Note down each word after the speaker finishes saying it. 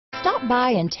Stop by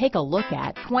and take a look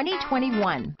at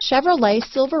 2021 Chevrolet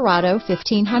Silverado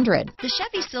 1500. The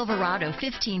Chevy Silverado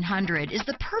 1500 is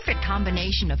the perfect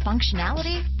combination of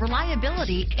functionality,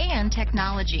 reliability, and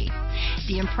technology.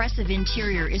 The impressive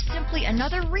interior is simply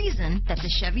another reason that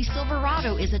the Chevy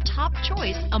Silverado is a top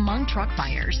choice among truck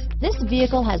buyers. This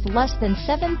vehicle has less than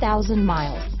 7,000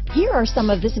 miles. Here are some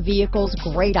of this vehicle's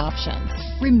great options: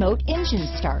 remote engine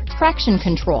start, traction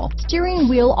control, steering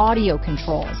wheel audio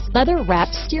controls,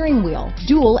 leather-wrapped steering wheel,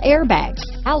 dual airbags,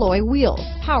 alloy wheels,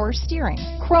 power steering,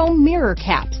 chrome mirror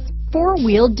caps,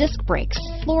 four-wheel disc brakes,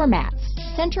 floor mats,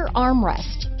 center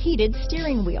armrest, heated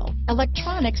steering wheel,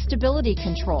 electronic stability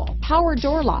control, power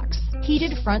door locks,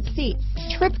 heated front seats,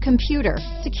 trip computer,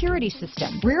 security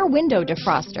system, rear window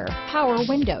defroster, power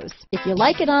windows. If you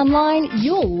like it online,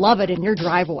 you'll love it in your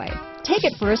driveway. Take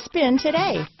it for a spin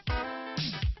today.